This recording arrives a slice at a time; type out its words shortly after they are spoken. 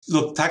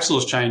Look, tax law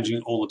is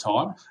changing all the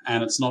time,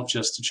 and it's not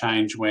just a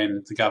change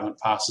when the government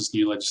passes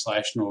new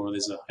legislation or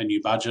there's a new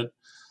budget.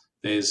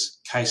 There's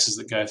cases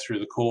that go through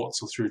the courts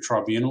or through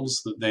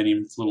tribunals that then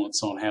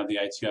influence on how the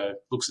ATO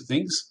looks at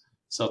things.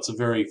 So it's a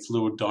very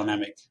fluid,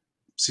 dynamic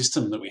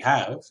system that we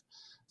have.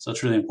 So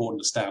it's really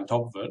important to stay on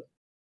top of it.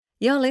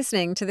 You're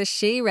listening to the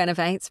She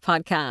Renovates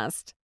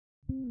podcast.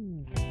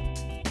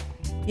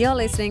 You're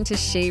listening to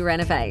She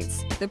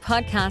Renovates, the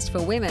podcast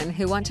for women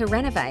who want to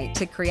renovate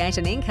to create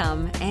an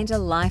income and a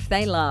life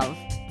they love.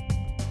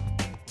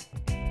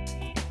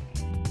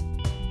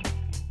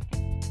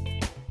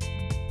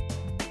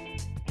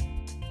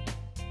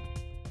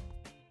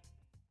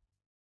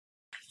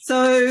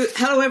 So,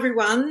 hello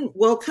everyone,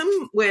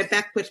 welcome. We're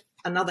back with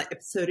another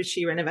episode of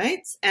She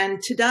Renovates, and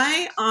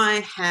today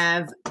I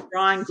have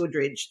Brian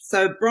Goodridge.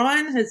 So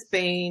Brian has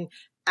been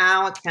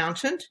our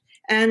accountant,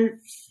 and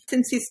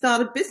since he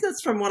started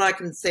business, from what I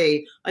can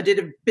see, I did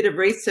a bit of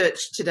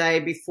research today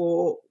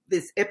before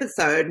this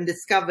episode and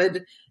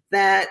discovered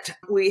that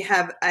we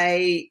have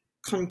a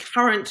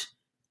concurrent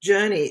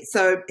journey.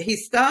 So he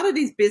started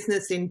his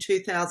business in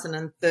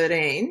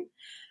 2013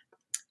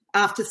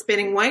 after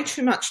spending way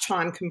too much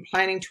time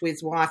complaining to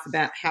his wife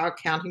about how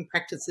accounting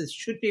practices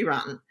should be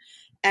run.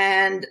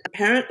 And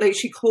apparently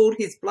she called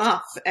his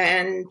bluff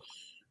and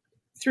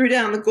threw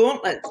down the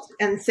gauntlet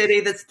and said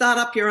either start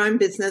up your own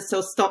business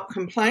or stop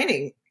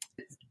complaining.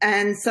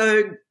 And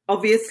so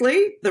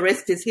obviously the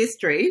rest is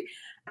history.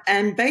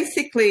 And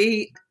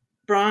basically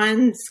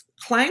Brian's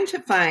claim to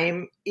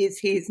fame is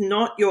he's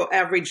not your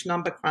average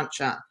number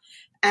cruncher,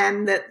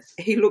 and that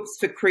he looks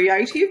for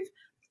creative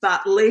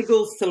but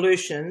legal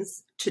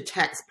solutions to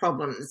tax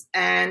problems.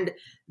 And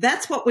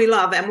that's what we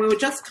love. And we were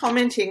just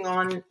commenting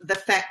on the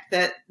fact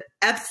that the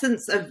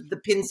absence of the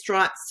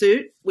pinstripe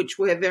suit, which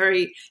we're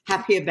very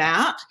happy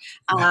about,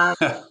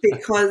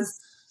 because,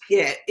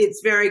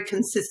 it's very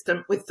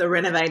consistent with the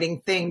renovating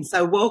theme.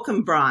 So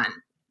welcome, Brian.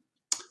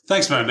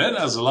 Thanks, Bernadette.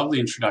 That was a lovely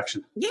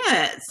introduction.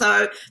 Yeah.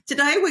 So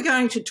today we're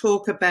going to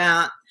talk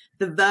about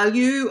the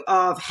value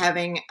of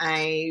having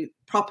a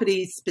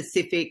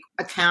property-specific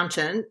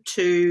accountant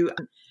to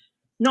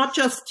not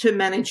just to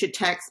manage your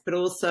tax, but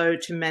also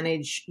to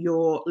manage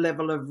your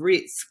level of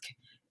risk.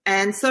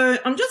 And so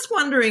I'm just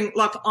wondering,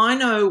 I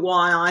know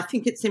why I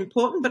think it's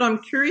important, but I'm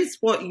curious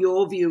what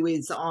your view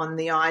is on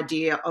the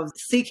idea of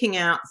seeking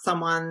out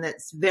someone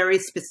that's very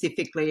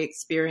specifically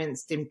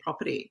experienced in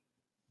property.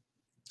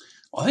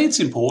 I think it's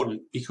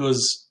important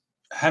because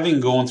having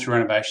gone through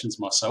renovations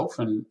myself,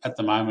 and at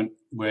the moment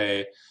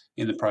we're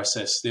in the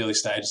process, the early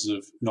stages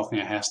of knocking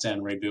a house down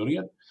and rebuilding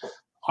it,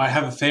 I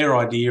have a fair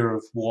idea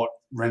of what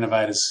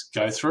renovators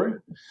go through,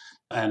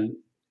 and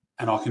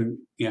I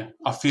can,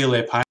 I feel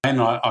their pain.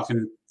 I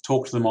can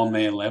talk to them on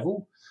their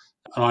level,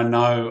 and I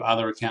know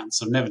other accountants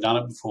have never done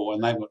it before,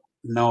 and they've got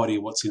no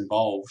idea what's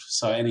involved.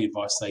 So any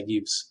advice they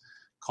give's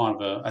kind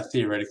of a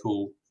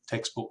theoretical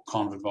textbook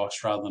kind of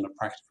advice rather than a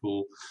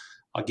practical,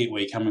 I get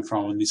where you're coming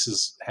from, and this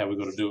is how we've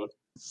got to do it.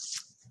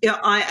 Yeah,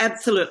 I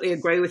absolutely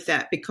agree with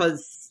that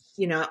because,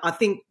 I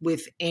think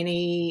with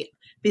any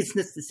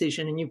business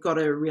decision, and you've got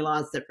to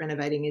realise that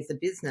renovating is a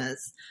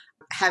business,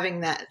 having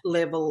that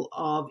level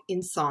of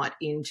insight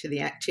into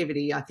the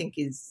activity I think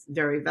is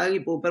very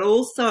valuable. But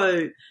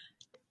also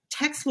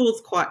tax law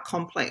is quite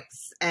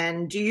complex.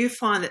 And do you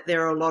find that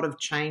there are a lot of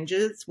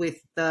changes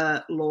with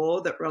the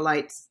law that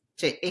relates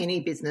to any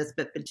business,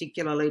 but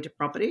particularly to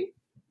property?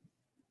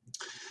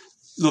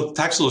 Look,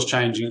 tax law is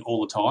changing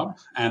all the time,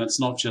 and it's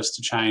not just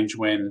a change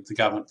when the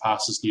government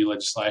passes new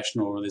legislation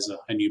or there's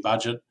a new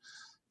budget.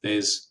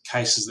 There's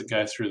cases that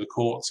go through the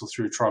courts or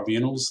through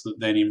tribunals that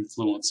then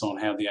influence on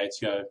how the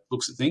ATO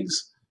looks at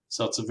things.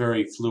 So it's a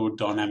very fluid,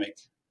 dynamic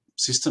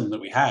system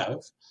that we have.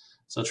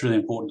 So it's really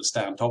important to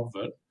stay on top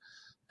of it.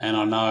 And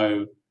I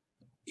know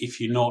if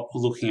you're not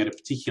looking at a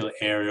particular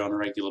area on a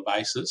regular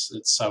basis,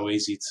 it's so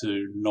easy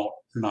to not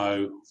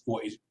know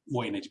what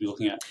you need to be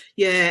looking at.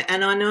 Yeah,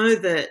 and I know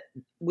that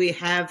we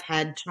have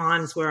had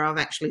times where I've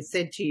actually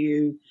said to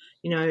you,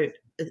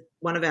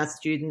 one of our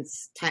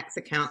students, tax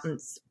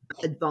accountants,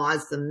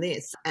 advised them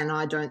this, and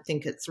I don't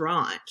think it's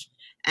right.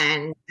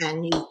 And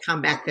you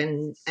come back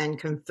and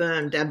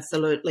confirmed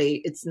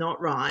absolutely it's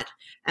not right.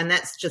 And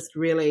that's just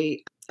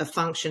really a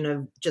function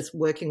of just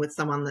working with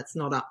someone that's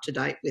not up to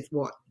date with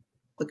what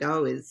the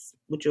go is.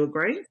 Would you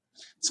agree?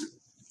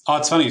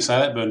 It's funny you say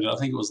that, Bernadette. I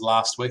think it was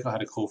last week I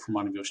had a call from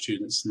one of your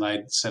students, and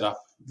they'd set up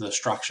the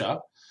structure,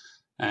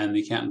 and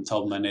the accountant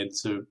told them they needed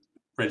to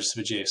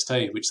register for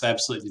GST, which they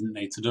absolutely didn't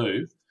need to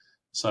do.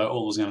 So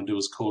all it was going to do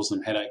was cause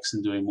them headaches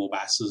and doing more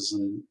BASs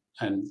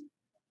and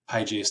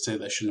pay GST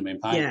they shouldn't have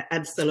been paying. Yeah,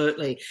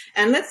 absolutely.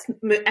 And let's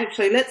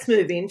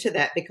move into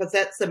that, because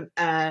that's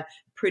a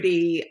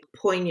pretty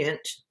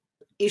poignant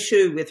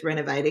issue with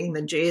renovating,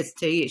 the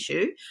GST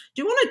issue.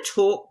 Do you want to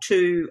talk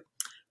to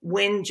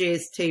when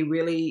GST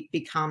really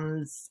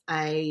becomes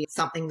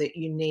something that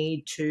you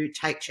need to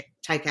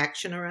take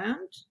action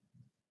around?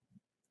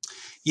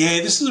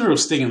 Yeah, this is a real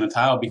sting in the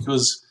tail,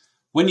 because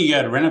when you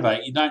go to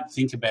renovate, you don't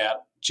think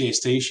about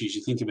GST issues,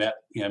 you think about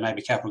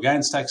maybe capital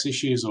gains tax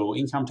issues or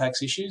income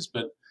tax issues,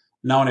 but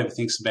no one ever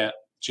thinks about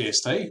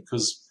GST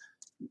because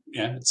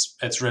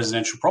it's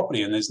residential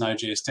property and there's no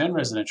GST on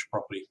residential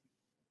property,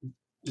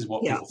 is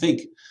what people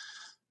think.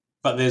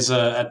 But there's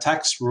a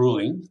tax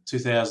ruling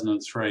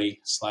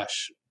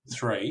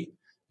 2003/3,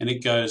 and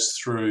it goes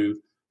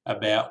through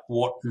about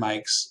what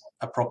makes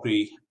a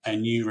property a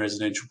new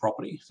residential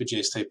property for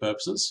GST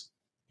purposes,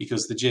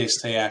 because the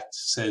GST Act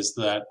says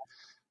that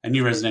a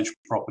new residential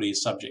property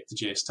is subject to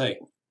GST.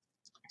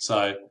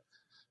 So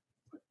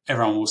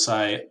everyone will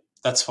say,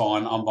 that's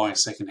fine, I'm buying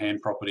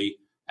second-hand property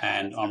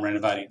and I'm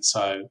renovating it,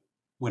 so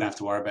we don't have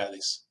to worry about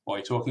this. Why are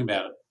you talking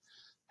about it?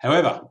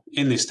 However,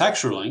 in this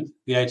tax ruling,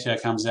 the ATO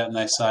comes out and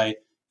they say,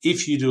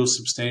 if you do a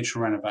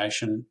substantial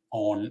renovation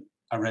on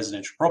a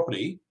residential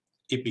property,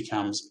 it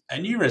becomes a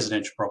new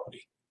residential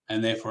property,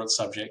 and therefore it's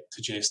subject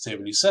to GST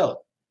when you sell it.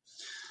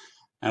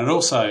 And it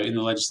also, in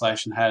the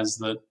legislation, has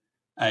that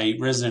a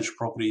residential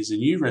property is a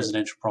new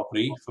residential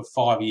property for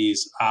 5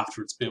 years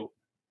after it's built.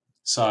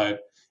 So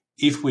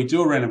if we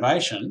do a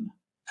renovation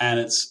and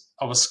it's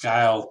of a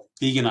scale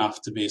big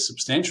enough to be a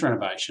substantial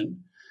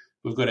renovation,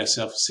 we've got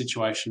ourselves a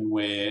situation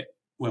where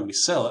when we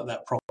sell it,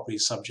 that property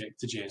is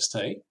subject to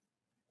GST.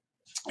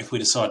 If we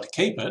decide to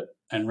keep it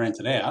and rent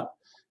it out,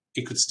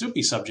 it could still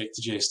be subject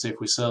to GST if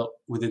we sell it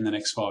within the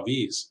next 5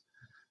 years.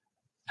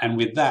 And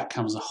with that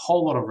comes a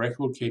whole lot of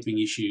record keeping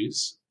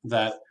issues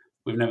that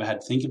we've never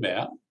had to think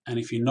about. And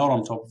if you're not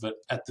on top of it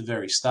at the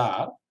very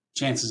start,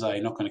 chances are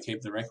you're not going to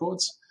keep the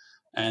records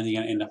and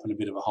you're going to end up in a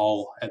bit of a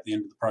hole at the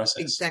end of the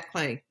process.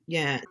 Exactly,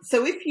 yeah.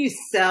 So if you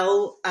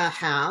sell a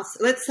house,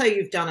 let's say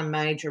you've done a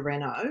major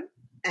reno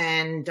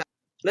and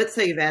let's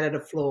say you've added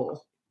a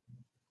floor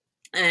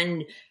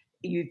and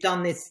you've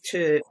done this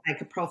to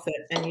make a profit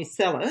and you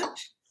sell it,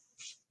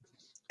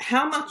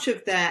 how much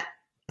of that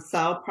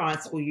sale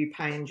price will you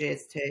pay in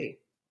GST?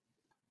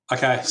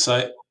 Okay,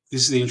 so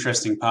this is the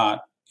interesting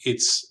part.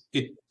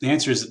 The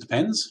answer is it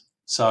depends.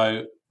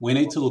 So we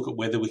need to look at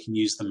whether we can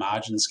use the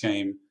margin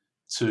scheme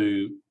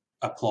to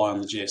apply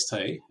on the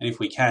GST. And if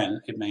we can,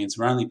 it means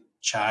we're only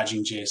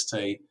charging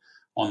GST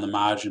on the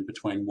margin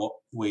between what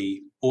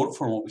we bought it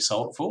for and what we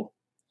sold it for.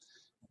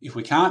 If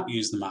we can't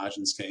use the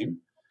margin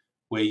scheme,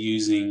 we're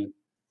using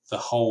the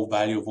whole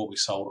value of what we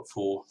sold it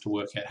for to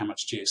work out how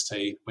much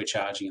GST we're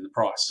charging in the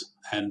price.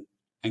 And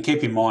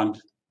keep in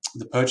mind,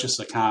 the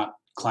purchaser can't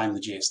claim the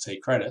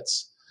GST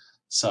credits.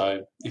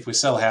 So if we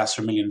sell a house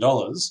for $1 million,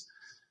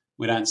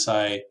 we don't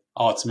say,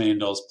 it's $1 million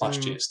plus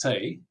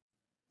GST,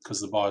 because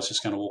the buyer's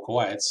just going to walk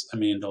away. It's $1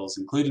 million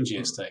including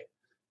GST,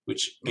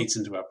 which eats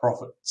into our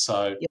profit.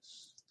 So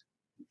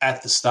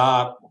at the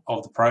start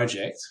of the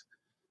project,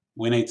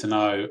 we need to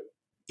know,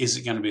 is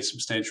it going to be a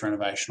substantial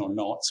renovation or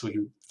not, so we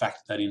can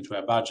factor that into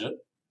our budget.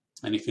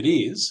 And if it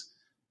is,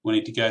 we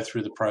need to go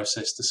through the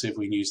process to see if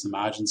we can use the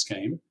margin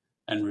scheme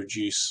and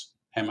reduce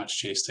how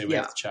much GST we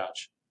have to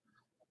charge.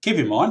 Keep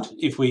in mind,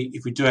 if we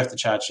do have to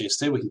charge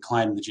GST, we can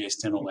claim the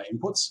GST on all our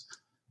inputs.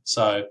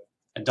 So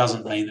it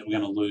doesn't mean that we're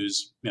going to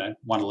lose,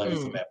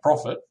 1/11th of our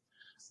profit,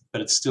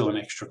 but it's still an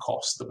extra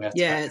cost that we have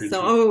to factor into.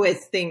 So I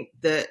always think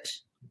that,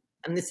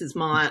 and this is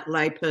my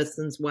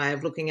layperson's way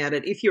of looking at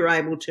it, if you're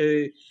able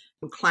to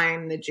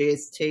claim the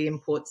GST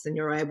inputs and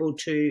you're able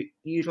to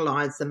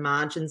utilise the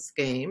margin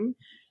scheme,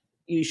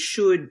 you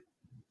should,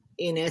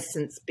 in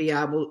essence, be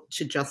able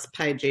to just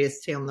pay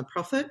GST on the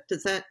profit.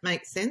 Does that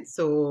make sense,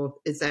 or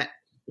is that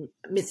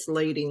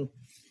misleading?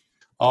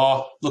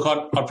 Oh, look,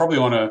 I'd probably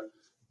want to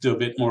do a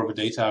bit more of a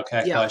detailed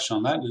calculation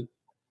on that.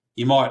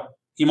 You might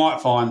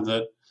find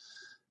that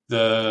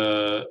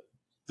the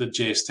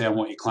GST on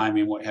what you're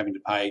claiming and what you're having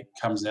to pay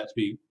comes out to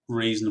be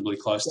reasonably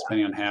close,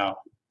 depending on how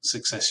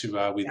successful you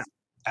are with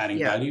adding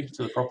value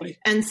to the property.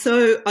 And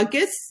so I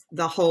guess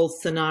the whole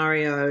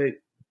scenario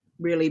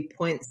really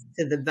points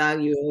to the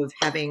value of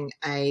having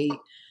a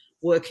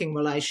working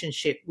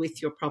relationship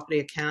with your property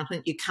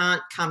accountant. You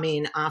can't come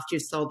in after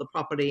you've sold the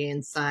property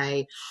and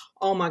say,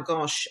 oh my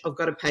gosh, I've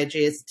got to pay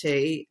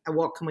GST.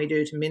 What can we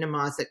do to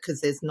minimise it?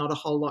 Because there's not a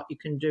whole lot you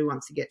can do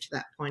once you get to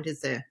that point, is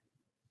there?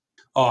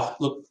 Oh,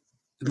 look,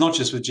 not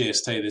just with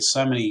GST. There's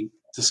so many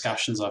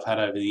discussions I've had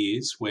over the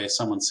years where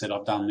someone said,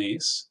 I've done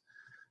this,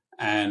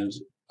 and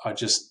I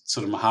just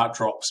sort of, my heart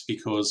drops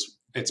because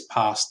it's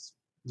past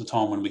the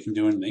time when we can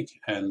do anything,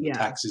 and the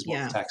tax is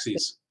what the tax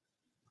is.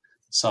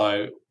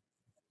 So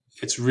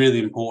it's really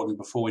important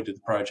before we do the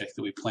project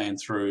that we plan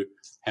through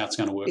how it's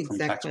going to work from a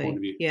tax point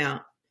of view. Yeah.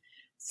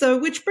 So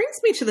which brings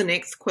me to the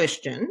next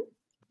question.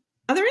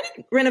 Are there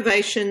any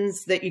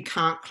renovations that you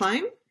can't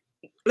claim?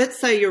 Let's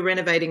say you're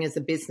renovating as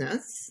a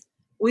business.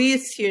 We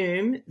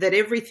assume that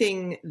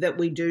everything that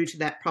we do to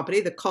that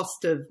property, the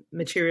cost of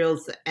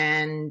materials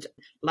and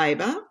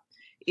labour,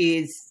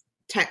 is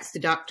tax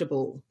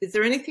deductible. Is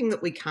there anything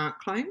that we can't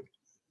claim?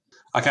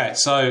 Okay,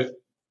 so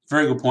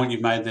very good point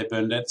you've made there,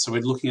 Bernadette. So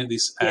we're looking at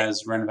this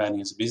as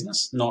renovating as a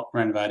business, not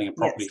renovating a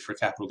property for a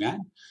capital gain.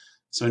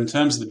 So in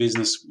terms of the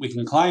business, we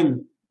can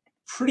claim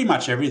pretty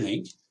much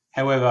everything.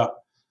 However,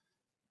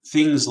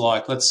 things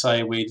like, let's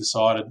say we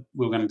decided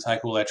we were going to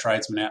take all our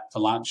tradesmen out for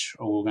lunch,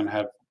 or we're going to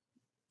have,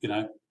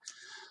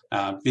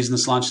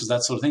 business lunches,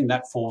 that sort of thing.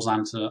 That falls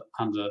under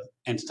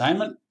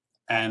entertainment,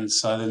 and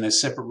so then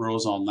there's separate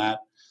rules on that,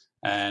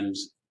 and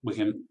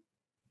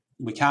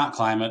we can't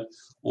claim it,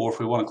 or if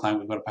we want to claim it,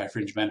 we've got to pay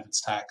fringe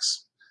benefits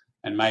tax,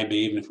 and maybe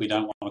even if we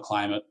don't want to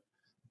claim it,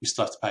 we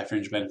still have to pay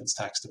fringe benefits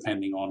tax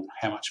depending on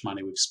how much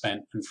money we've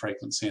spent and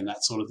frequency and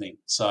that sort of thing.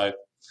 So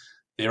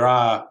there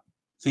are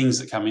things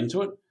that come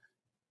into it.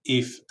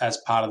 If, as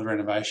part of the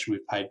renovation,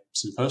 we've paid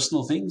some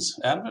personal things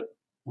out of it,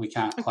 we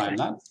can't claim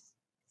that.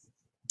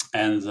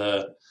 And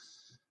the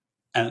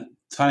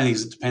funny thing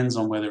is, it depends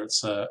on whether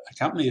it's a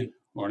company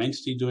or an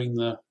entity doing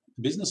the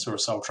business or a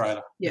sole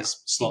trader. Yeah,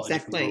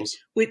 exactly.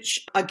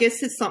 Which I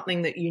guess is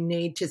something that you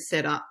need to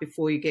set up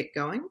before you get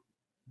going.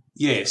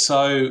 Yeah,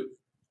 so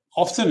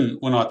often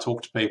when I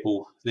talk to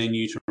people, they're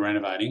new to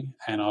renovating,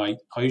 and I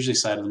usually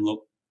say to them,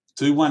 look,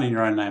 do one in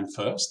your own name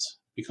first,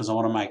 because I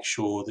want to make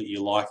sure that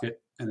you like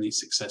it and you're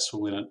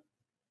successful in it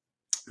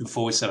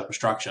before we set up a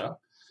structure.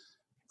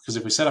 Because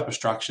if we set up a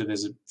structure,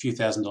 there's a few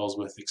 $1,000s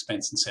worth of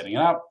expense in setting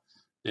it up,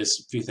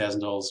 there's a few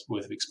 $1,000s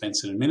worth of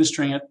expense in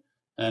administering it,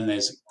 and then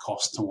there's a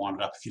cost to wind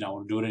it up if you don't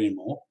want to do it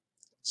anymore.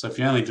 So if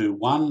you only do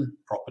one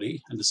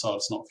property and decide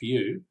it's not for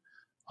you,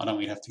 I don't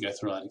want you to have to go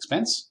through that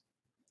expense.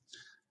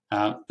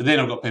 But then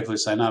I've got people who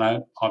say,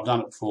 no, I've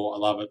done it before, I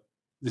love it,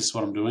 this is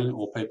what I'm doing,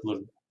 or people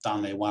have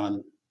done their one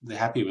and they're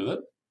happy with it.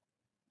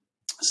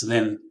 So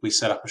then we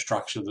set up a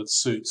structure that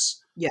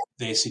suits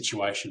their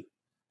situation.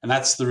 And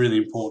that's the really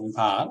important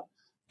part.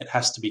 It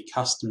has to be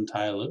custom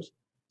tailored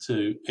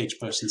to each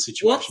person's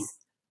situation.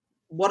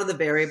 What are the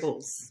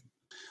variables?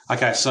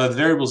 Okay, so the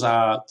variables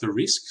are the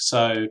risk.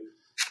 So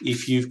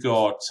if you've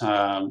got,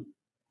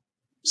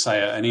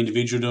 say, an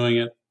individual doing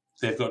it,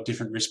 they've got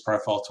different risk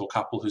profile to a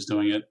couple who's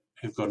doing it,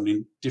 who've got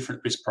a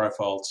different risk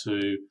profile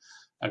to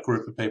a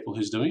group of people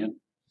who's doing it.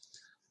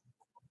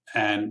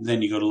 And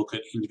then you've got to look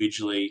at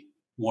individually,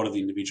 what are the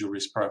individual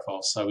risk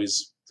profiles? So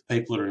is the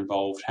people that are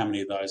involved, how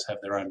many of those have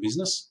their own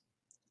business?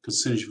 Because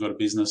as soon as you've got a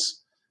business,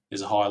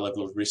 there's a higher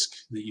level of risk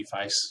that you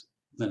face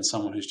than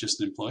someone who's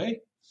just an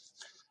employee.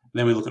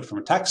 Then we look at it from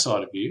a tax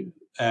side of view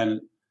and,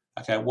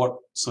 okay, what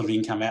sort of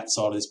income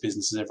outside of this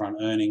business is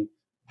everyone earning?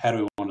 How do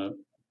we want to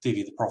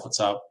divvy the profits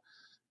up?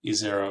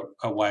 Is there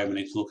a way we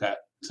need to look at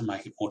to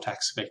make it more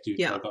tax effective?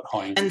 Yeah. I've got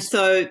high income. And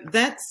so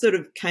that sort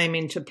of came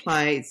into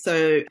play.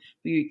 So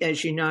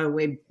as you know,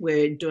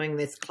 we're doing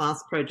this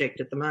class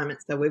project at the moment.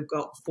 So we've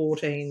got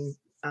 14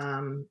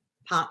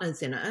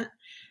 partners in it.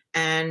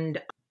 And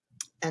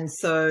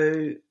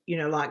so,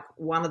 like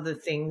one of the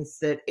things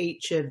that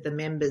each of the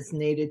members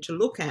needed to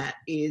look at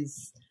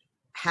is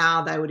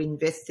how they would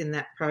invest in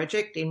that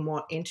project, in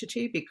what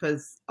entity,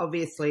 because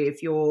obviously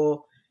if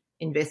you're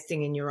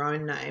investing in your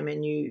own name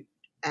and you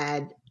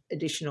add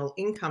additional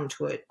income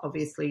to it,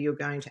 obviously you're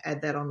going to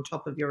add that on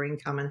top of your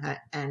income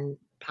and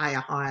pay a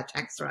higher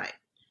tax rate.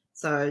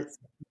 So,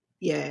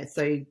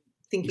 so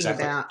thinking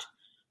about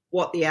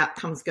what the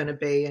outcome's going to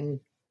be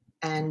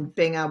and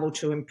being able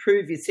to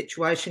improve your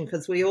situation,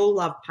 because we all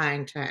love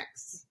paying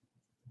tax.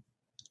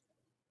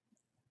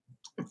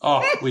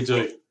 Oh, we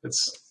do.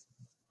 It's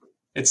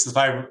the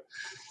favourite.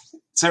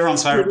 It's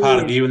everyone's favourite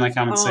part of the year when they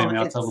come and see me.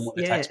 I'll tell them what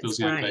their tax bill's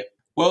going to be.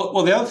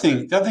 Well, the other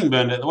thing,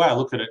 Bernadette, the way I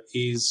look at it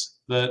is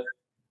that,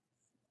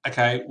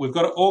 okay, we've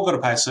all got to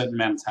pay a certain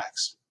amount of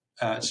tax.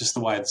 It's just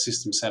the way the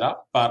system's set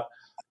up. But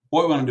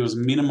what we want to do is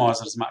minimise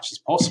it as much as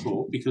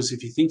possible, because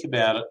if you think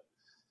about it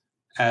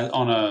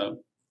on a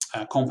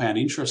compound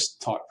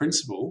interest type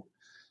principle,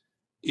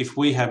 if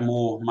we have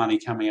more money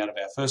coming out of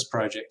our first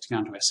project to go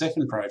into our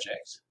second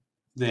project,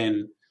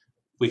 then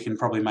we can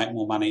probably make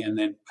more money and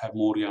then have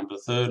more to go into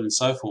the third and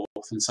so forth.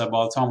 And so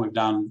by the time we've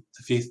done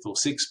the fifth or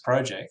sixth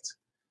project,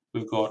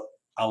 we've got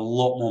a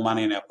lot more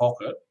money in our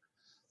pocket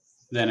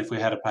than if we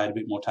had paid a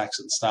bit more tax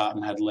at the start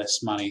and had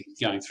less money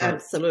going through.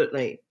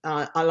 Absolutely.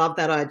 I love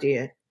that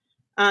idea.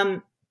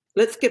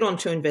 Let's get on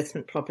to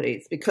investment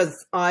properties,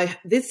 because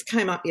this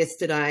came up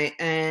yesterday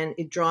and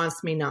it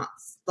drives me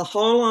nuts. The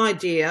whole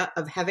idea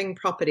of having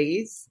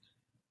properties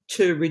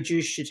to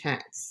reduce your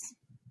tax.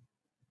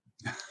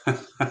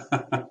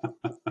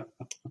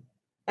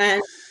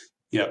 And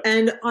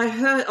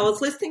I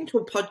was listening to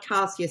a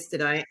podcast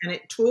yesterday and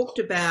it talked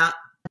about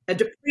a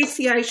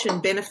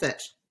depreciation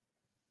benefit.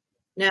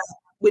 Now,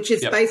 which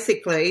is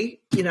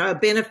basically, a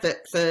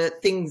benefit for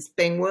things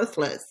being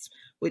worthless,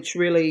 which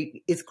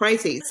really is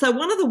crazy. So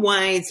one of the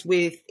ways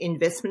with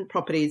investment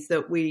properties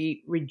that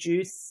we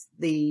reduce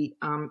the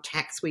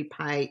tax we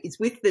pay is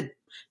with the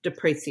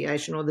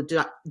depreciation or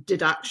the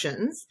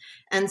deductions.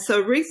 And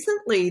so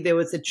recently there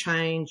was a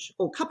change,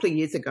 or a couple of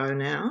years ago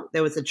now,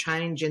 there was a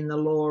change in the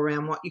law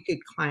around what you could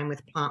claim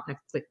with plant and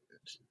equipment.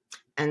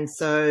 And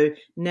so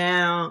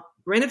now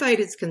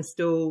renovators can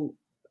still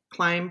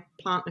claim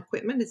plant and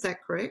equipment. Is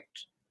that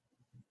correct?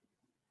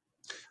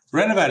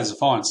 Renovators are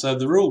fine. So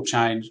the rule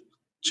changed,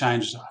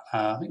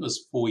 I think it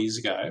was 4 years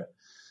ago.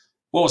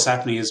 What was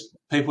happening is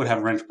people would have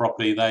a rental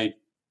property, they'd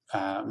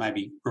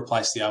maybe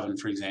replace the oven,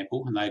 for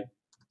example, and they'd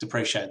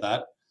depreciate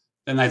that.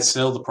 Then they'd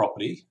sell the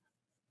property,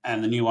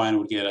 and the new owner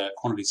would get a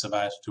quantity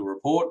surveyor to do a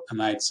report, and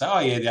they'd say, oh,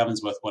 yeah, the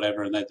oven's worth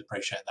whatever, and they'd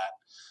depreciate that.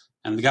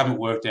 And the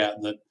government worked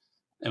out that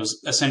it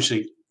was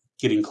essentially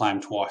getting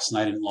claimed twice, and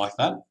they didn't like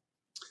that.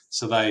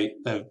 So they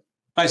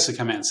basically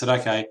come out and said,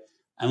 okay,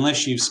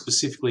 unless you've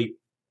specifically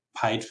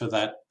paid for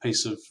that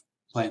piece of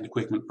plant and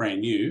equipment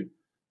brand new,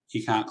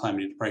 you can't claim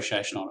any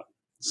depreciation on it.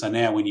 So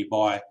now when you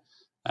buy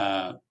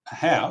a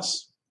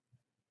house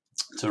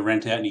to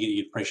rent out and you get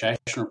your depreciation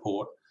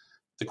report,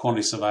 the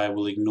quantity surveyor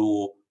will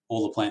ignore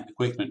all the plant and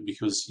equipment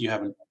because you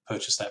haven't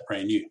purchased that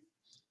brand new.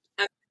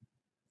 Okay.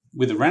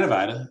 With a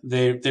renovator,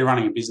 they're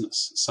running a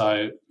business.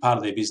 So part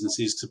of their business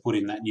is to put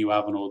in that new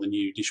oven or the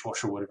new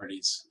dishwasher or whatever it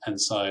is. And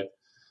so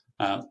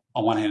on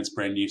one hand, it's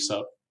brand new, so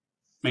it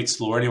meets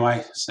the law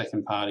anyway.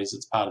 Second part is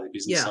it's part of their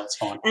business, so it's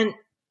fine.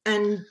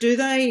 And do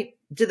they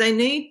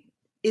need,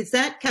 is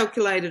that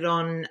calculated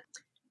on,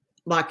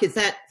 like, is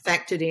that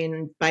factored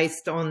in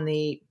based on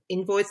the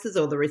invoices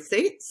or the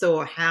receipts,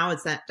 or how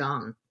is that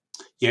done?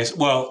 Yes,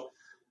 well,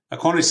 a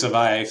quantity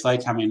surveyor, if they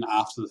come in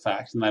after the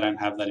fact and they don't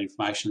have that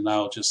information,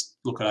 they'll just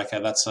look at,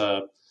 okay, that's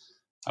a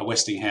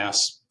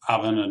Westinghouse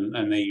oven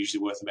and they're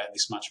usually worth about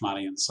this much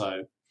money, and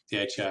so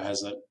the ATO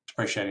has it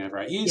depreciating over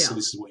 8 years, so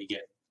this is what you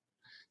get.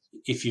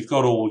 If you've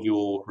got all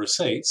your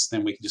receipts,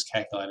 then we can just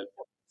calculate it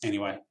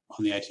anyway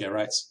on the ATO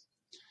rates.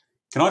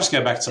 Can I just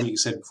go back to something you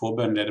said before,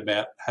 Bernadette,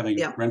 about having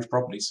rental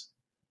properties?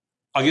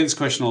 I get this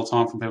question all the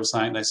time from people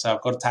saying, they say,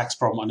 I've got a tax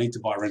problem, I need to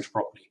buy a rental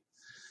property.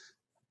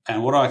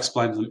 And what I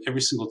explain to them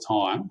every single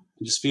time,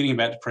 just feeding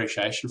about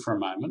depreciation for a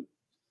moment,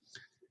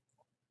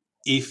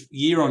 if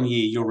year on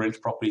year your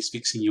rental property is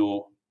fixing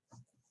your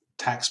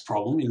tax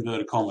problem,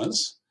 inverted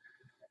commas,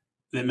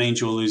 that means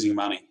you're losing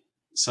money.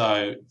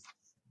 So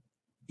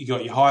you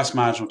got your highest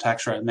marginal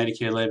tax rate,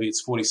 Medicare levy,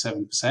 it's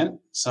 47%.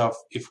 So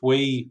if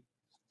we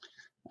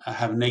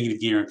have a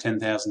negative gear of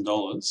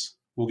 $10,000,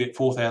 we'll get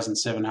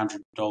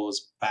 $4,700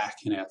 back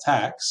in our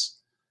tax.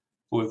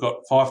 We've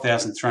got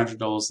 $5,300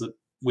 that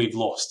we've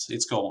lost.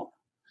 It's gone.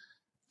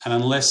 And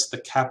unless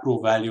the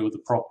capital value of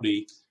the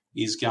property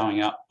is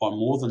going up by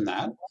more than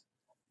that,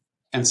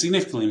 and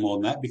significantly more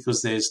than that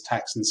because there's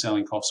tax and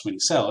selling costs when you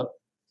sell it,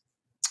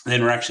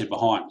 then we're actually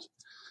behind.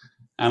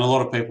 And a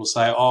lot of people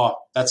say, oh,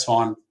 that's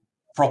fine,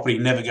 property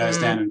never goes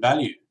down in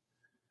value.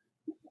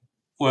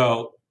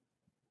 Well,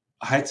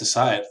 I hate to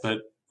say it, but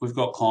we've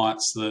got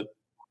clients that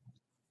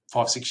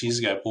 5-6 years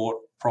ago bought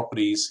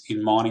properties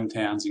in mining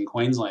towns in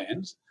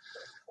Queensland,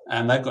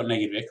 and they've got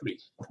negative equity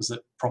because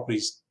the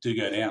properties do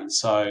go down.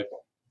 So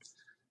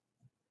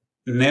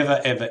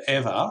never, ever,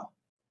 ever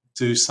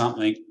do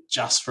something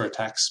just for a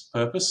tax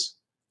purpose,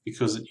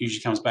 because it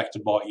usually comes back to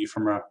bite you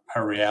from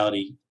a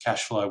reality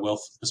cash flow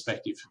wealth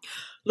perspective.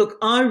 Look,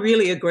 I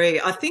really agree.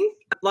 I think,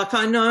 like,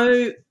 I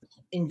know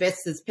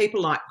investors,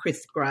 people like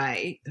Chris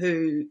Gray,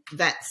 who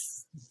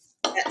that's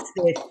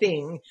their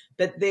thing,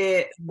 but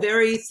they're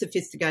very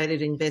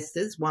sophisticated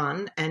investors,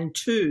 one, and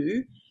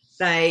two,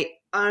 they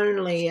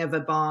only ever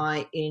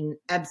buy in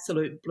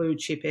absolute blue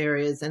chip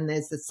areas, and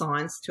there's a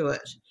science to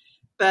it.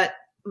 But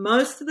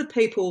most of the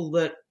people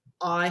that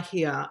I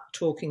hear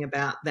talking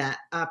about that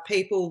are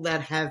people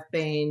that have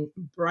been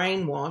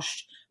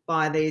brainwashed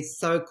by these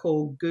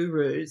so-called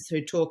gurus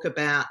who talk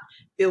about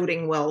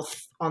building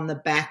wealth on the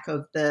back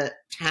of the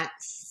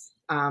tax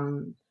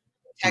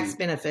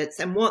benefits.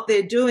 And what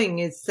they're doing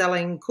is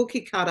selling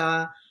cookie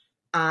cutter,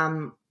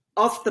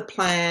 off the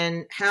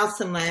plan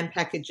house and land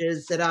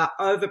packages that are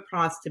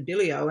overpriced to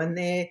Billio, and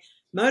their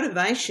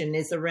motivation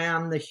is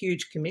around the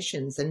huge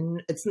commissions,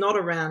 and it's not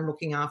around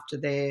looking after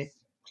their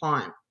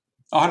client.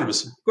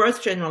 100%. Gross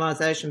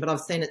generalisation, but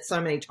I've seen it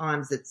so many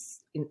times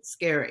it's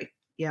scary.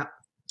 Yeah.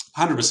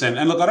 100%.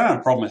 And look, I don't have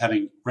a problem with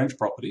having rental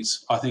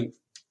properties. I think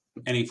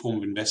any form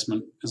of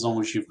investment, as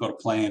long as you've got a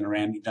plan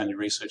around, you've done your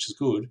research, is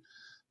good.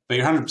 But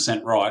you're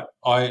 100% right.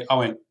 I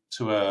went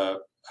to a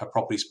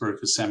property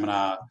spiritual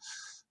seminar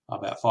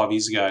about 5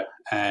 years ago,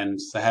 and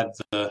they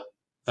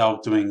were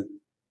doing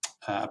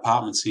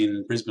apartments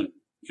in Brisbane,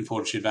 in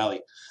Fortitude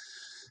Valley,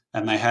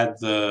 and they had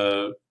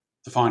the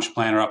financial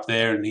planner up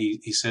there, and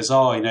he says,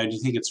 oh, do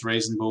you think it's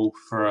reasonable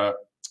for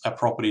a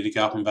property to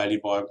go up in value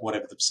by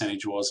whatever the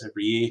percentage was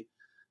every year?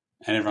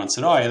 And everyone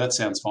said, oh, yeah, that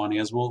sounds fine. He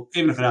goes, well,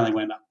 even if it only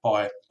went up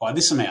by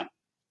this amount,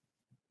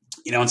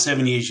 in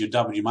 7 years you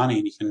double your money,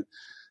 and you can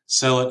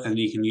sell it and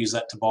you can use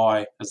that to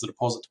buy as a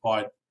deposit to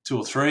buy 2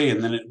 or 3,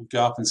 and then it would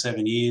go up in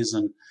 7 years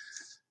and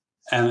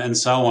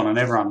so on. And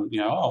everyone,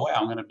 oh, wow,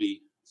 I'm going to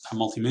be a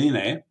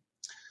multimillionaire.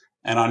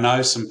 And I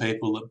know some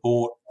people that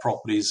bought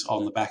properties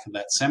on the back of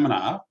that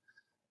seminar,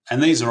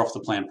 and these are off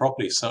the plan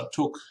properties. So it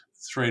took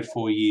 3 to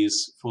 4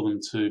 years for them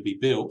to be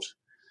built.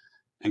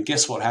 And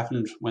guess what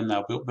happened when they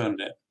were built,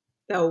 Bernadette?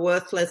 They were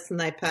worth less than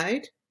they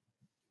paid?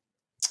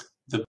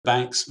 The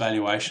bank's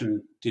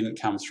valuation didn't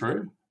come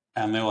through,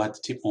 and they all had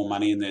to tip more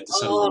money in there to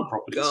settle the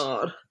properties. Oh,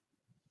 God.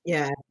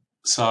 Yeah.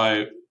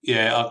 So,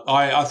 yeah,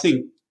 I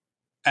think,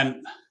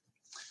 and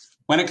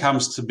when it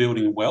comes to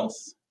building wealth,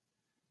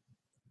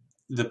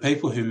 the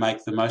people who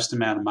make the most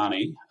amount of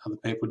money are the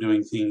people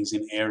doing things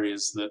in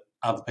areas that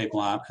other people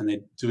aren't, and they're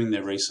doing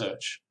their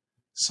research.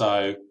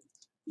 So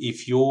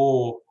if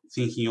you're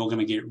thinking you're going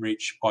to get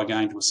rich by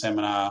going to a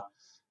seminar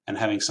and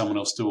having someone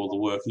else do all the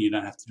work and you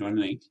don't have to do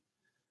anything,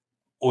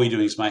 all you're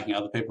doing is making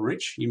other people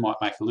rich. You might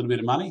make a little bit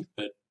of money,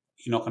 but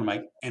you're not going to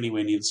make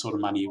anywhere near the sort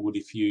of money you would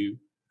if you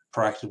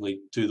proactively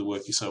do the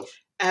work yourself.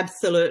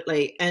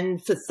 Absolutely.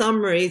 And for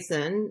some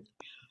reason,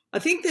 I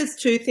think there's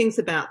two things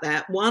about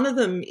that. One of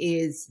them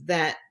is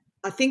that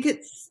I think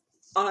it's,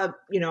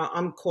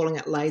 I'm calling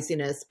it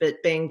laziness,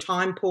 but being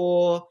time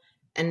poor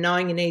and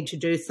knowing you need to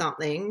do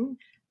something.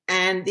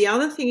 And the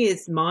other thing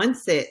is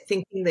mindset,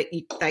 thinking that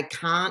they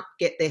can't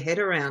get their head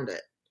around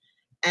it.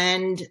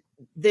 And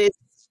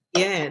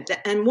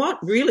and what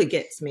really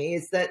gets me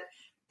is that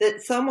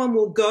someone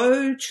will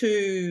go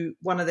to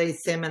one of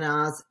these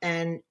seminars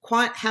and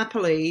quite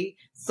happily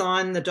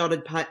sign the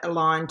dotted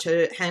line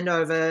to hand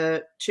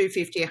over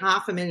 $250,000,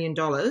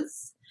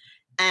 $500,000,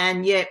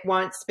 and yet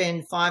won't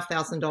spend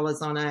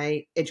 $5,000 on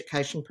a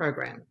education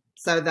program.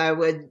 So they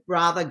would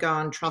rather go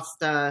and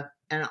trust and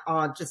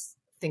I just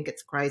think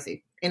it's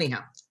crazy.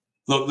 Anyhow,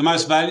 look, the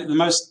most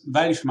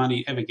value for money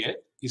you ever get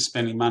is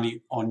spending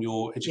money on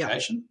your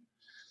education,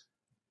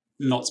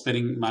 not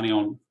spending money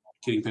on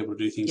getting people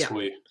to do things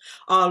for you.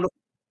 Oh, look,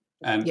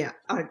 and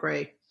I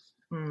agree.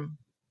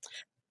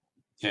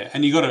 Yeah,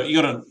 and you got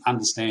to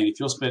understand, if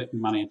you're spending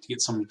money to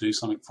get someone to do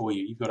something for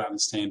you, you've got to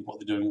understand what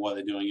they're doing, why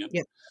they're doing it.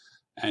 Yeah.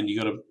 And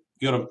you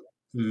got to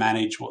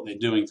manage what they're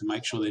doing to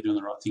make sure they're doing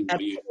the right thing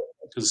for you.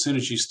 Because as soon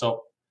as you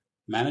stop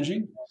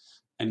managing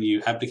and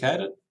you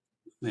abdicate it,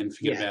 then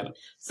forget about it.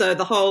 So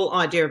the whole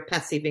idea of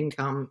passive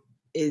income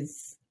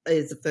is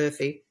a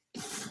furphy.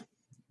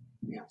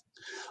 Yeah.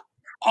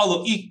 Oh,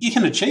 look, you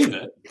can achieve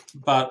it,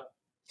 but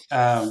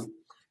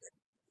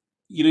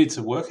you need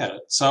to work at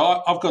it.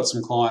 So I've got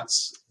some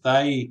clients,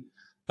 they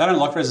don't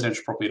like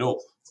residential property at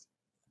all.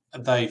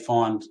 They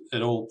find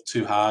it all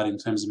too hard in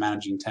terms of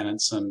managing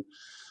tenants and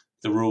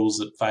the rules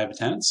that favour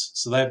tenants.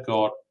 So I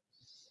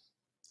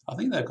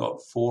think they've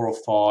got 4 or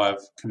 5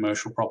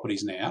 commercial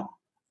properties now,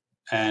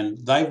 and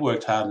they've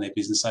worked hard in their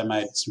business. They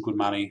made some good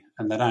money,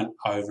 and they don't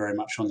owe very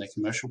much on their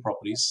commercial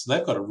properties. So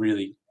they've got a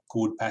really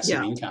good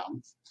passive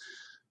income.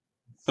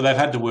 But they've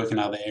had to work in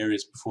other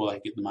areas before they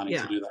get the money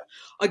to do that.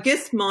 I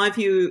guess my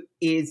view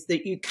is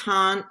that you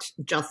can't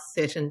just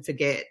set and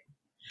forget.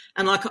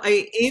 And like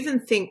I even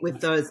think with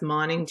those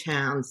mining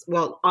towns,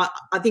 well,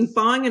 I think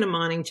buying in a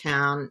mining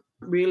town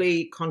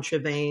really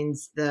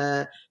contravenes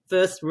the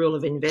first rule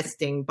of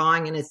investing.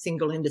 Buying in a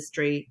single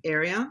industry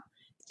area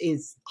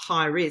is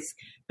high risk.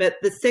 But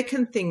the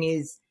second thing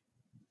is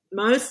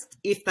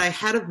if they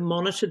had have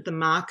monitored the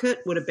market,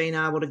 would have been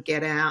able to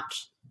get out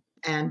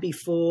and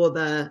before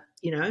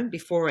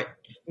it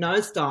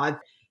nosedived.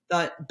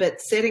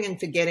 But setting and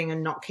forgetting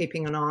and not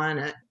keeping an eye on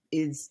it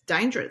is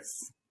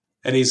dangerous.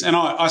 It is. And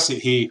I sit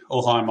here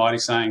all high and mighty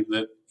saying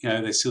that,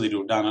 they're silly to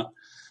have done it.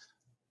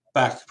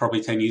 Back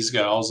probably 10 years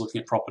ago, I was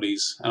looking at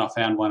properties and I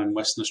found one in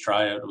Western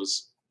Australia. I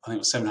think it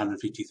was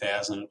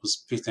 $750,000. It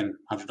was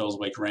 $1,500 a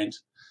week rent.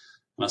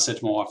 And I said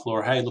to my wife,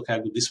 Laura, hey, look how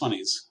good this one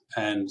is.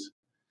 And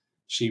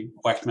she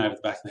whacked me over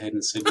the back of the head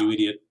and said, you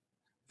idiot,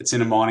 it's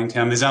in a mining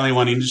town. There's only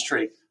one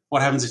industry.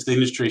 What happens if the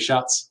industry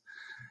shuts?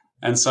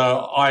 And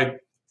so I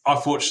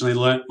fortunately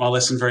learnt my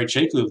lesson very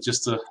cheaply with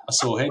just a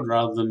sore head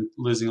rather than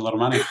losing a lot of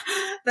money.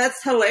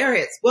 That's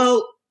hilarious.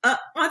 Well, I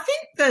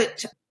think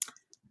that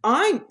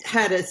I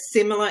had a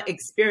similar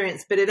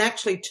experience, but it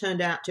actually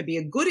turned out to be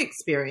a good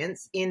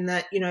experience in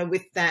that,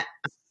 with that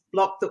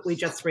block that we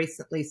just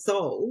recently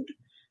sold,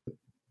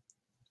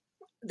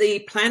 the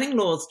planning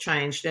laws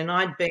changed and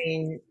I'd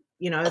been,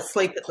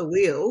 asleep at the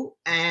wheel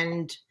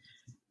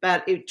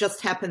but it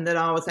just happened that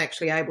I was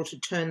actually able to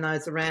turn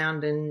those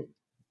around and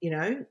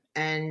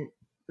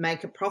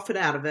make a profit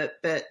out of it.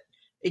 But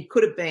it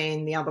could have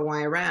been the other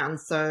way around.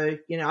 So,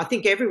 I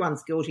think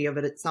everyone's guilty of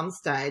it at some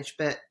stage,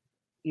 but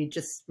you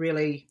just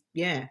really,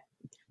 need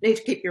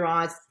to keep your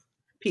eyes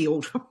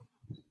peeled.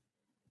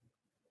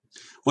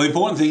 Well, the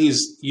important thing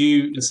is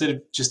you, instead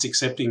of just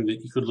accepting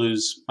that you could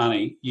lose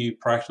money, you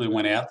proactively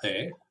went out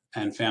there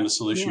and found a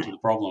solution to the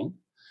problem.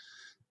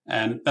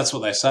 And that's what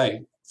they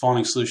say.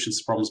 Finding solutions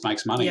to problems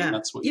makes money, and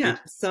that's what you did.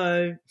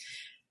 So,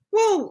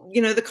 well,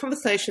 the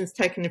conversation's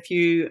taken a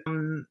few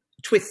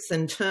twists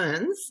and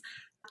turns.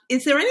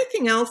 Is there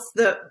anything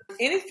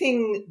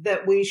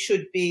that we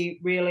should be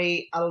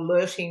really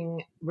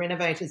alerting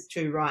renovators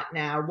to right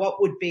now?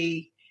 What would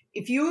be,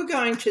 if you were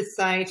going to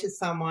say to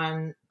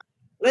someone,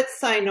 let's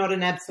say not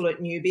an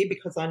absolute newbie,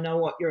 because I know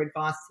what your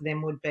advice to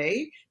them would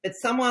be, but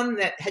someone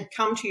that had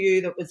come to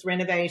you that was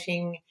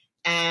renovating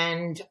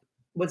and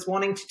was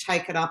wanting to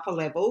take it up a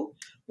level,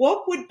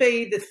 what would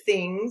be the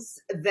things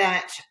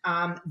that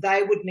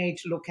they would need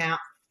to look out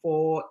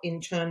for in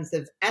terms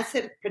of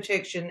asset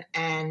protection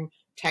and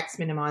tax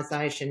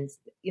minimisation?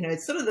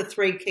 It's sort of the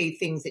 3 key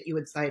things that you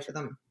would say to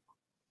them.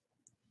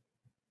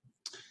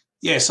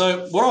 Yeah,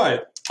 so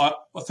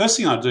the first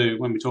thing I do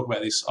when we talk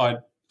about this, I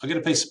get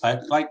a piece of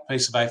paper, blank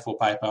piece of A4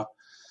 paper,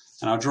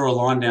 and I draw a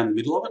line down the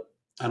middle of it.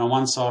 And on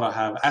one side I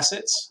have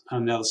assets, and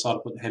on the other side I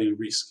put the heading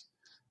risk.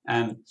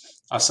 And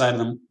I say to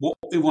them, what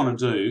we want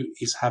to do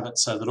is have it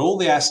so that all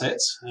the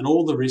assets and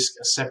all the risk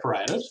are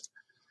separated.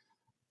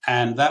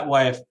 And that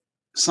way, if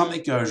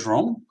something goes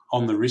wrong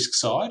on the risk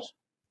side,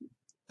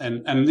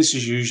 and this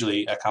is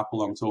usually a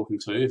couple I'm talking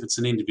to. If it's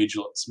an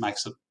individual, it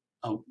makes it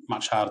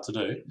much harder to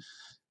do.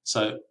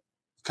 So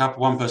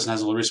one person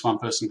has all the risk, one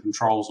person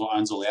controls or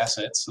owns all the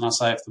assets. And I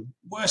say, if the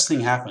worst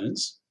thing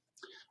happens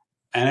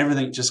and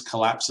everything just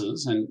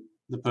collapses and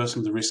the person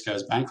with the risk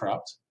goes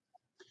bankrupt,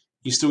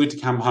 you still get to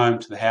come home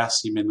to the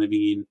house you've been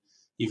living in.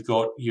 You've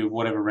got your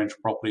whatever rental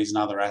properties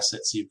and other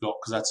assets you've got,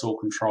 because that's all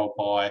controlled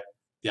by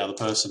the other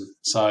person.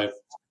 So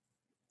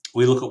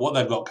we look at what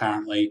they've got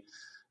currently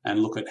and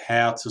look at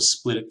how to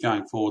split it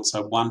going forward,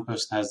 so one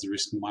person has the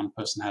risk and one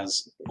person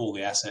has all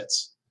the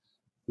assets.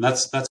 And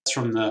that's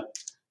from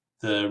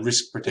the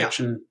risk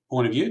protection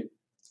point of view.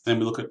 Then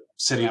we look at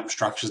setting up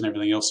structures and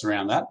everything else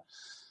around that.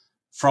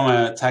 From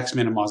a tax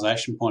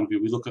minimisation point of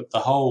view, we look at the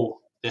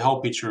whole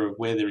picture of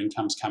where their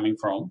income's coming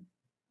from.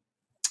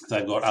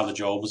 They've got other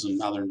jobs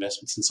and other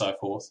investments and so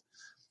forth.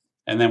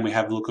 And then we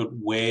have a look at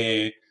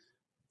where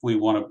we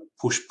want to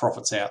push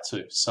profits out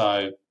to.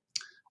 So,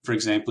 for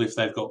example, if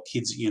they've got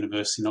kids at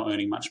university not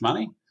earning much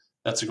money,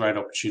 that's a great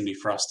opportunity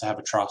for us to have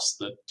a trust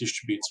that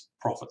distributes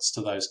profits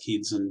to those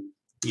kids and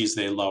use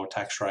their lower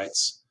tax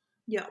rates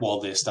while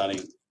they're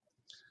studying.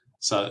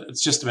 So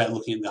it's just about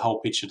looking at the whole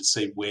picture to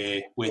see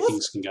where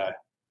things can go.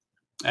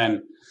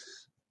 And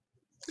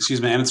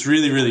and it's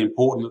really, really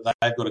important that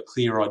they've got a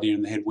clear idea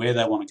in their head where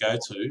they want to go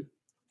to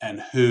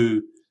and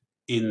who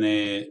in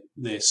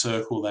their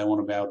circle they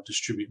want to be able to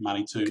distribute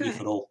money to, if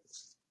at all.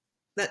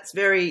 That's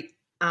very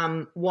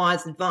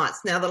wise advice.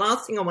 Now, the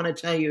last thing I want to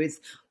tell you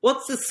is,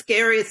 what's the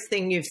scariest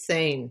thing you've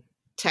seen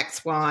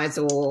tax-wise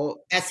or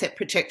asset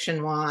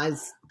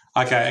protection-wise?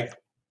 Okay.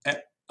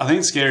 I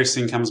think the scariest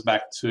thing comes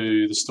back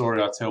to the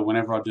story I tell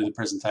whenever I do the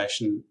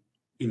presentation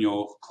in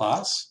your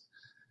class.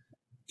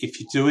 If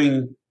you're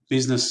doing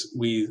business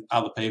with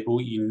other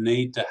people, you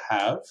need to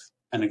have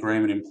an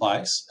agreement in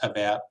place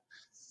about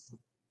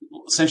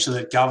essentially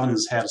that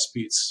governs how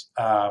disputes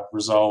are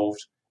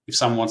resolved, if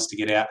someone wants to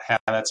get out, how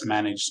that's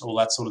managed, all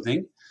that sort of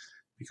thing.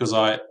 Because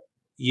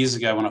years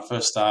ago when I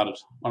first started,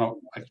 probably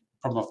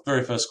my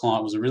very first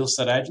client was a real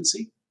estate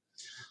agency.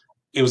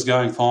 It was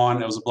going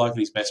fine. It was a bloke and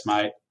his best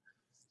mate.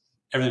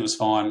 Everything was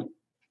fine.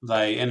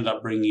 They ended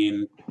up bringing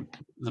in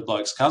the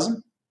bloke's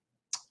cousin.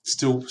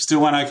 Still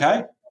went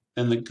okay.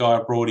 Then the guy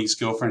brought his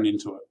girlfriend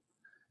into it.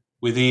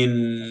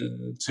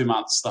 Within 2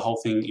 months, the whole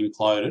thing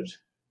imploded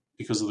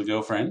because of the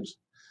girlfriend,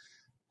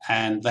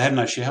 and they had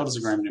no shareholders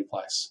agreement in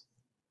place.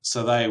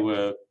 So they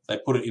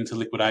put it into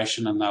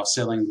liquidation, and they were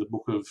selling the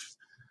book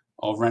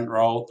of rent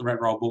roll, the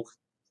rent roll book.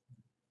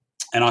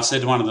 And I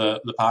said to one of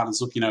the partners,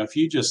 look, if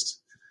you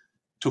just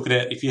took it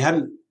out, if you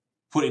hadn't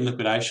put it in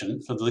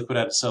liquidation for the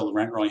liquidator to sell the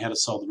rent roll, you had to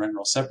sell the rent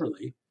roll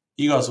separately,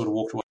 you guys would have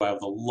walked away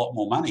with a lot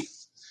more money.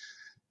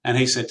 And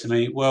he said to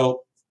me,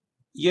 well,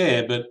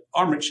 yeah, but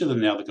I'm richer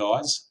than the other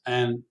guys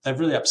and they've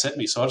really upset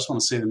me, so I just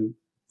want to see them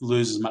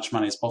lose as much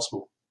money as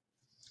possible.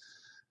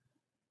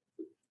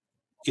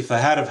 If they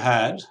had have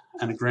had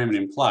an agreement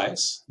in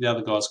place, the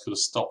other guys could have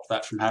stopped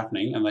that from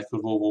happening and they could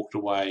have all walked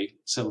away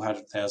several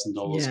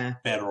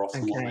 $100,000 better off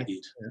than what they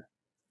did.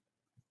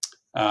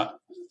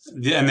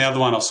 And the other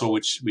one I saw,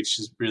 which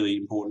is really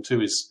important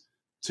too, is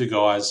two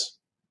guys,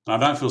 and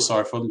I don't feel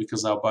sorry for them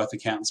because they were both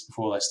accountants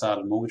before they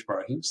started mortgage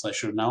broking, so they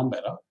should have known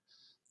better.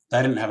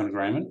 They didn't have an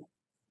agreement.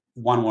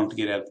 One wanted to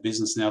get out of the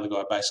business, and the other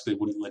guy basically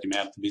wouldn't let him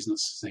out of the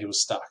business, so he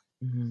was stuck.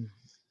 Mm-hmm.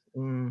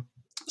 Mm.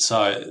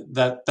 So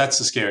that's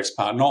the scariest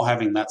part, not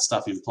having that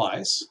stuff in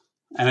place.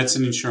 And it's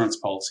an insurance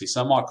policy,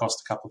 so it might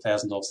cost a couple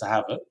of $1,000s to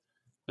have it,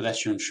 but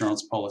that's your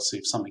insurance policy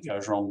if something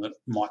goes wrong that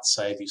might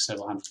save you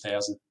several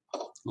 $100,000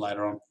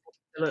 later on.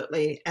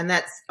 Absolutely. And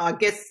that's, I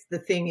guess the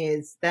thing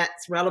is,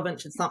 that's relevant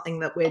to something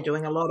that we're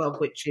doing a lot of,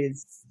 which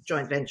is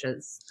joint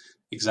ventures.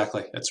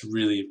 Exactly. That's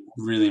really,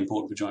 really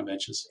important for joint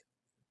ventures.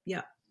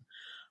 Yeah.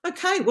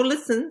 Okay. Well,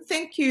 listen,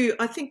 thank you.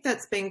 I think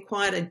that's been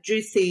quite a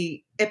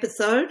juicy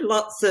episode.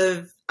 Lots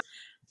of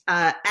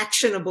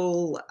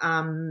actionable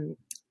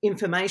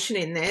information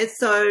in there.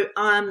 So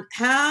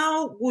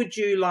how would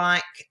you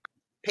like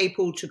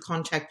people to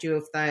contact you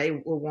if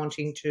they were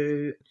wanting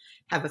to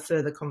have a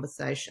further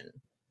conversation?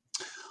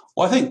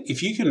 Well, I think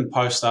if you can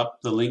post up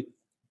the link,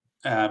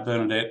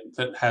 Bernadette,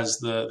 that has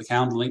the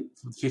calendar link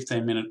for the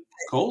 15-minute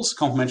calls,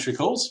 complimentary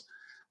calls,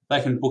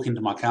 they can book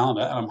into my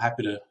calendar, and I'm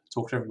happy to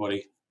talk to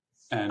everybody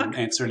and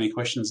answer any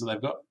questions that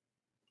they've got.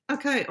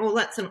 Okay. Well,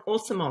 that's an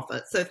awesome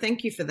offer. So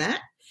thank you for that.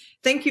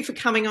 Thank you for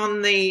coming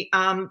on the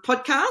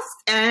podcast.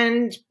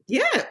 And,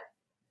 yeah,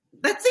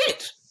 that's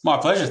it. My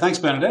pleasure. Thanks,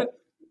 Bernadette.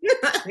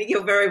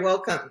 You're very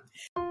welcome.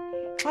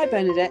 Hi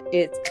Bernadette,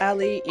 it's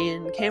Ali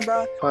in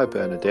Canberra. Hi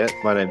Bernadette,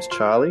 my name's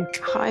Charlie.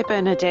 Hi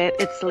Bernadette,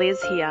 it's Liz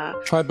here.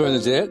 Hi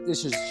Bernadette,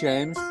 this is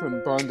James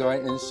from Bondi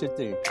in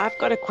Sydney. I've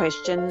got a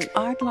question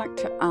I'd like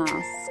to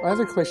ask. I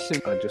have a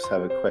question. I just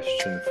have a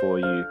question for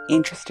you.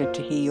 Interested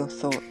to hear your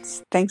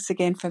thoughts. Thanks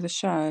again for the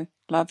show.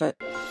 Love it.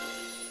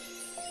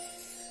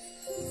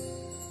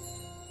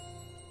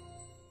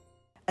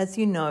 As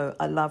you know,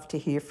 I love to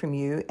hear from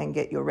you and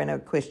get your Reno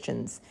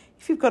questions.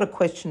 If you've got a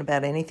question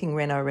about anything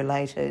Reno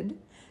related,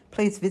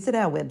 please visit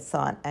our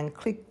website and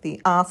click the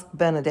Ask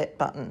Bernadette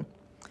button.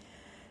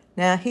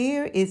 Now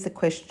here is a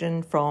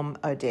question from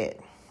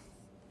Odette.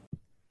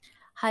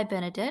 Hi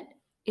Bernadette,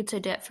 it's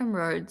Odette from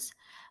Rhodes.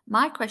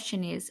 My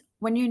question is,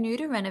 when you're new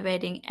to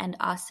renovating and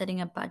are setting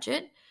a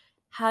budget,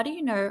 how do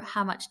you know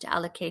how much to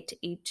allocate to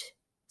each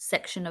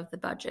section of the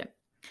budget?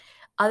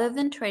 Other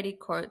than tradie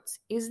quotes,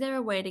 is there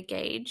a way to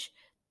gauge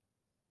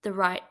the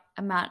right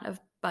amount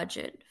of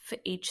budget for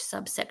each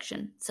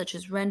subsection, such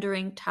as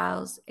rendering,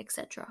 tiles,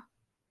 etc.?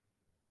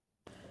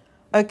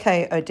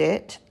 Okay,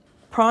 Odette,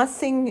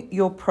 pricing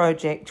your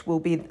project will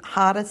be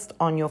hardest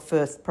on your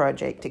first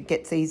project. It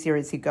gets easier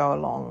as you go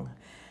along.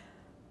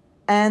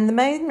 And the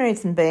main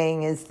reason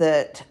being is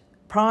that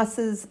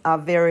prices are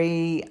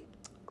very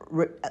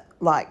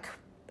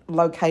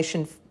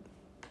location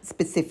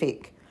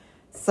specific.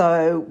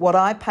 So what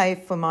I pay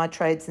for my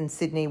trades in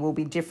Sydney will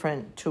be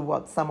different to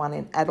what someone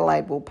in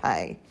Adelaide will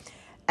pay.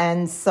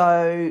 And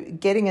so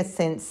getting a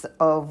sense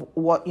of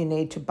what you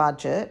need to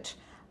budget,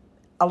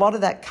 a lot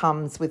of that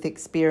comes with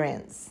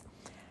experience.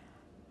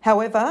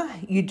 However,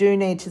 you do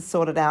need to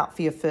sort it out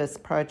for your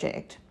first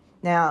project.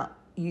 Now,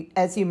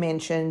 as you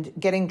mentioned,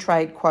 getting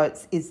trade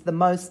quotes is the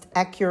most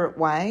accurate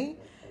way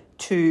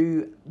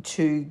to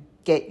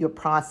get your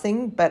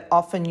pricing, but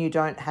often you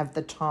don't have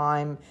the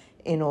time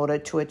in order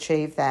to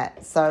achieve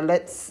that. So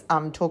let's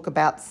talk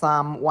about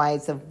some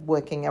ways of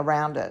working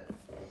around it.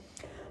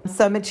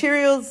 So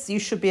materials you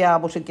should be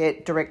able to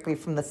get directly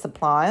from the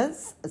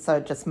suppliers. So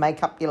just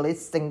make up your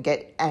list and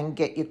get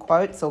your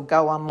quotes, or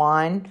go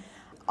online.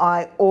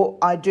 I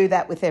do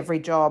that with every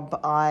job.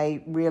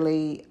 I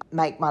really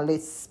make my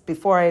lists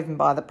before I even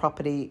buy the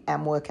property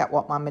and work out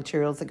what my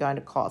materials are going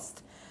to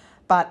cost.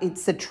 But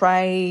it's the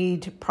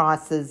trade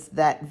prices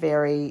that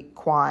vary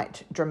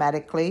quite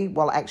dramatically.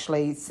 Well,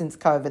 actually, since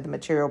COVID, the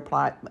material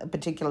price,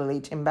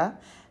 particularly timber,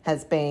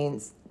 has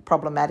been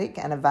problematic,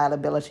 and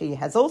availability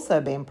has also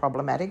been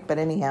problematic. But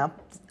anyhow,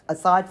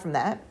 aside from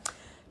that,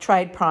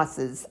 trade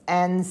prices.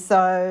 And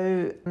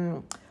so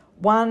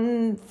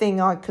one thing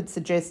I could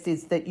suggest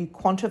is that you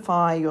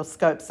quantify your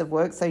scopes of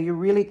work, so you're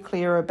really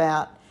clear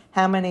about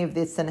how many of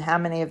this and how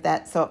many of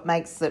that, so it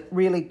makes it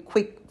really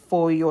quick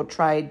for your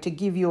trade to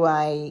give you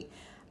a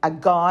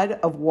guide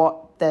of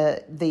what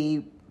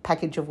the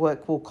package of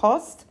work will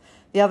cost.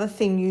 The other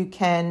thing, you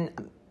can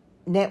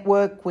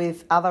network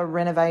with other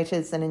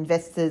renovators and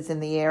investors in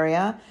the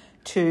area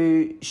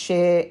to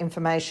share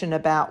information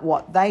about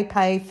what they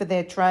pay for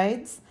their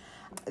trades.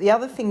 The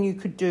other thing you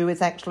could do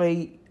is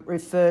actually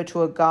refer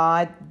to a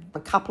guide. A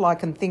couple I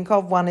can think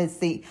of. One is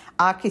the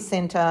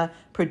Archicentre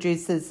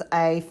produces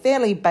a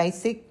fairly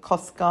basic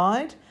cost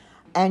guide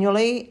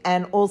annually,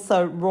 and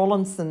also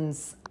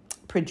Rawlinson's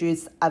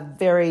produce a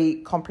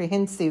very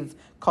comprehensive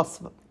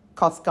cost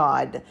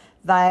guide.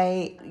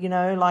 They,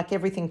 like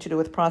everything to do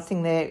with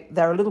pricing,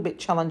 they're a little bit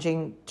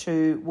challenging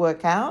to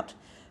work out,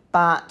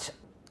 but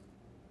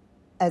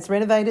as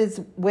renovators,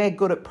 we're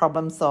good at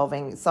problem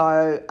solving.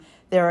 So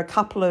there are a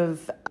couple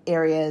of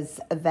areas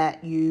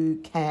that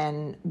you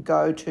can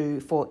go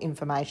to for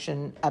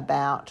information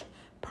about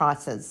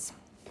prices.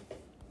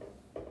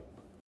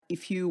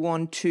 If you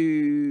want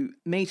to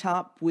meet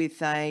up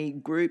with a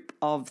group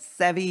of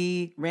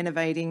savvy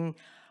renovating,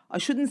 I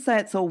shouldn't say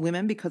it's all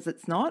women because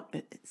it's not,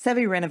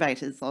 savvy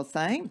renovators, I'll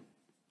say,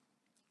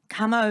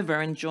 come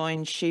over and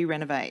join She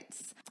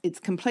Renovates. It's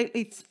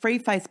completely free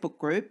Facebook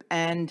group,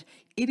 and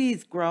it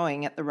is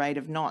growing at the rate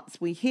of knots.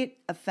 We hit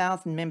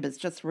 1,000 members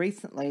just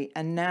recently,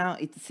 and now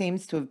it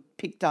seems to have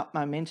picked up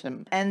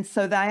momentum. And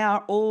so they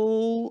are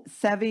all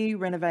savvy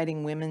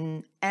renovating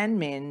women and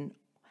men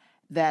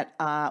that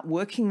are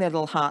working their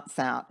little hearts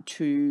out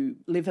to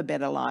live a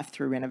better life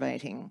through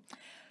renovating.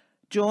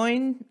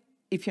 Join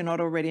if you're not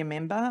already a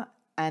member,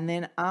 and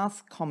then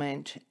ask,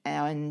 comment,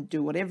 and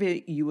do whatever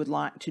you would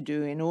like to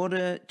do in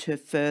order to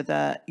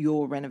further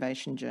your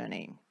renovation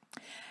journey.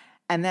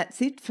 And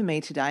that's it for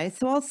me today,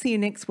 so I'll see you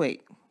next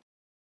week.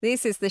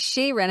 This is the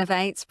She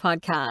Renovates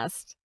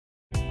podcast.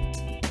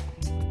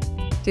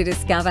 To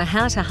discover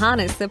how to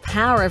harness the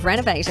power of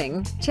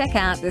renovating, check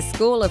out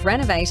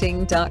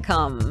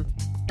theschoolofrenovating.com.